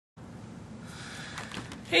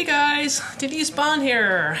Hey guys, Denise Bond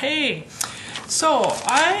here. Hey. So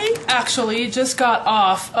I actually just got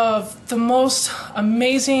off of the most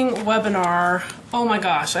amazing webinar. Oh my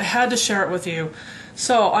gosh, I had to share it with you.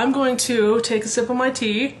 So I'm going to take a sip of my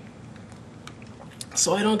tea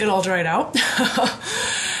so I don't get all dried out.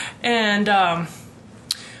 And I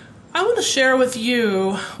want to share with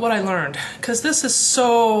you what I learned, because this is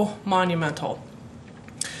so monumental.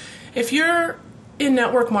 If you're in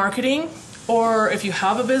network marketing, or if you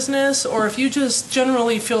have a business, or if you just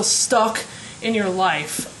generally feel stuck in your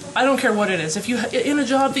life, I don't care what it is, if you're in a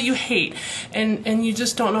job that you hate and you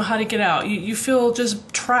just don't know how to get out, you feel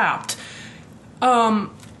just trapped, and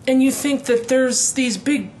you think that there's these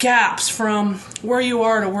big gaps from where you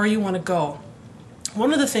are to where you want to go.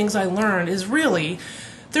 One of the things I learned is really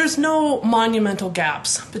there's no monumental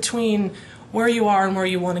gaps between where you are and where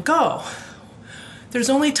you want to go. There's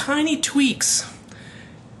only tiny tweaks.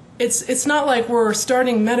 It's not like we're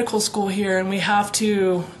starting medical school here and we have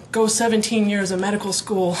to go 17 years of medical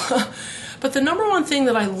school. But the number one thing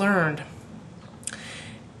that I learned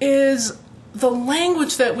is the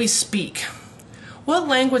language that we speak. What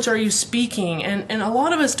language are you speaking? And a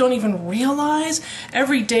lot of us don't even realize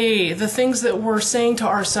every day the things that we're saying to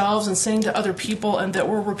ourselves and saying to other people and that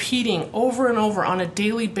we're repeating over and over on a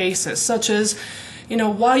daily basis, such as,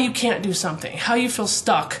 why you can't do something, how you feel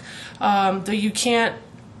stuck, that you can't,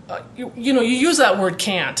 you use that word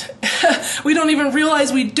can't. We don't even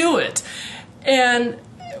realize we do it. And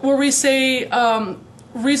where we say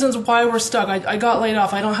reasons why we're stuck, I got laid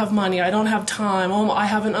off, I don't have money, I don't have time, I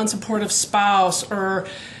have an unsupportive spouse, or,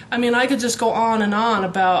 I could just go on and on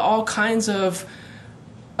about all kinds of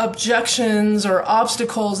objections or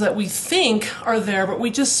obstacles that we think are there, but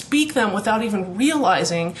we just speak them without even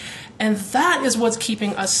realizing, and that is what's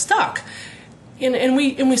keeping us stuck. And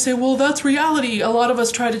we say, well, that's reality. A lot of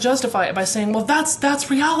us try to justify it by saying, well, that's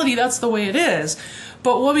reality, that's the way it is.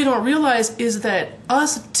 But what we don't realize is that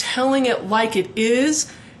us telling it like it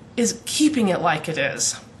is keeping it like it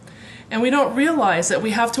is. And we don't realize that we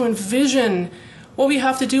have to envision, what we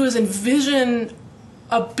have to do is envision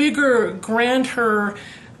a bigger, grander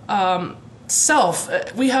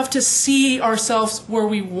self. We have to see ourselves where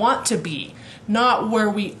we want to be, not where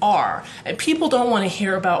we are. And people don't want to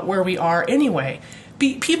hear about where we are anyway.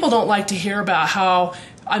 People don't like to hear about how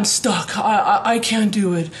I'm stuck, I can't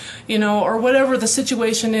do it, or whatever the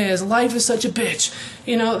situation is, life is such a bitch.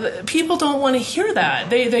 People don't want to hear that.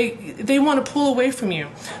 They want to pull away from you.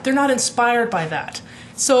 They're not inspired by that.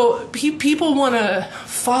 So people want to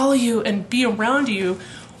follow you and be around you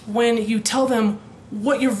when you tell them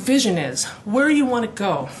what your vision is, where you want to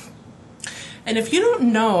go. And if you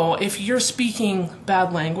don't know if you're speaking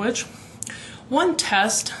bad language, one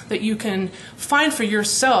test that you can find for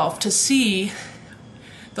yourself to see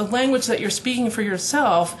the language that you're speaking for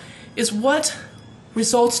yourself is what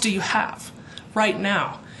results do you have right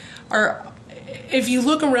now. Or if you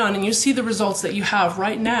look around and you see the results that you have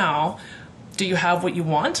right now, do you have what you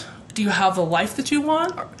want? Do you have the life that you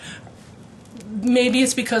want? Or maybe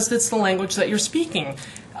it's because it's the language that you're speaking.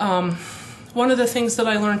 One of the things that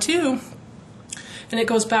I learned too, and it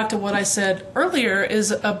goes back to what I said earlier,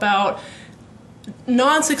 is about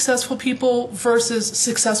non-successful people versus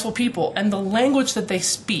successful people and the language that they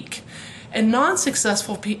speak. And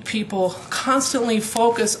non-successful people constantly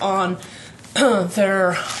focus on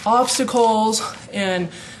their obstacles and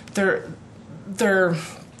their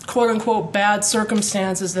quote-unquote bad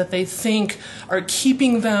circumstances that they think are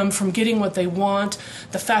keeping them from getting what they want,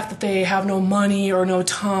 the fact that they have no money or no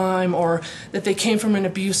time, or that they came from an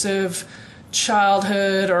abusive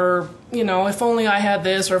childhood, or if only I had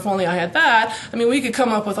this, or if only I had that. We could come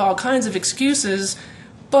up with all kinds of excuses,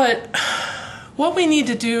 but what we need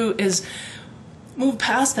to do is move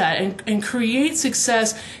past that and create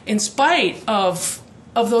success in spite of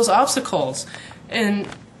those obstacles. And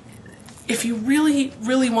if you really,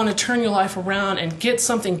 really want to turn your life around and get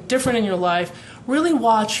something different in your life, really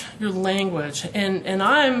watch your language. And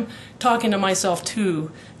I'm talking to myself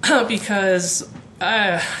too, because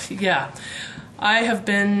I have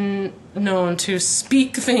been known to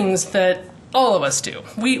speak things that all of us do.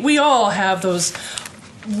 We all have those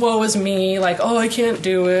woe is me, like, oh, I can't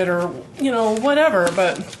do it, or, whatever.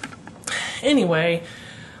 But anyway,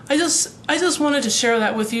 I just wanted to share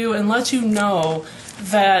that with you and let you know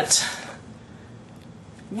that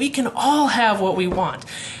we can all have what we want.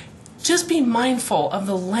 Just be mindful of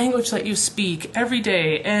the language that you speak every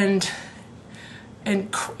day, and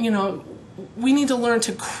we need to learn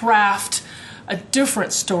to craft a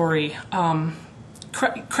different story,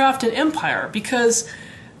 craft an empire, because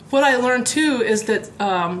what I learned too is that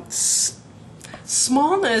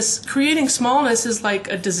creating smallness is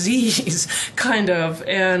like a disease, kind of,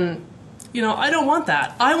 and I don't want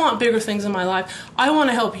that. I want bigger things in my life. I want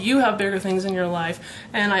to help you have bigger things in your life,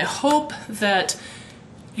 and I hope that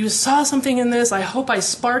you saw something in this. I hope I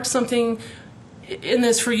sparked something in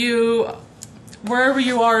this for you. Wherever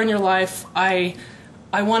you are in your life, I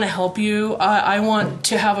want to help you. I want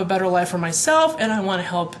to have a better life for myself, and I want to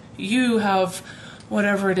help you have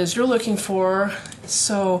whatever it is you're looking for.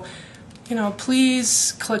 So,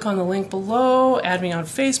 please click on the link below, add me on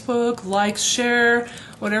Facebook, like, share,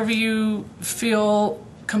 whatever you feel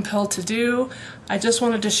compelled to do. I just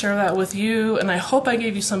wanted to share that with you, and I hope I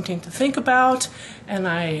gave you something to think about, and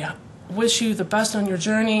I wish you the best on your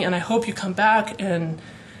journey, and I hope you come back and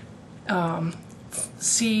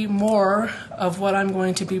see more of what I'm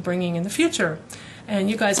going to be bringing in the future. And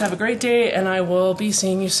you guys have a great day, and I will be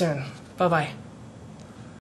seeing you soon. Bye-bye.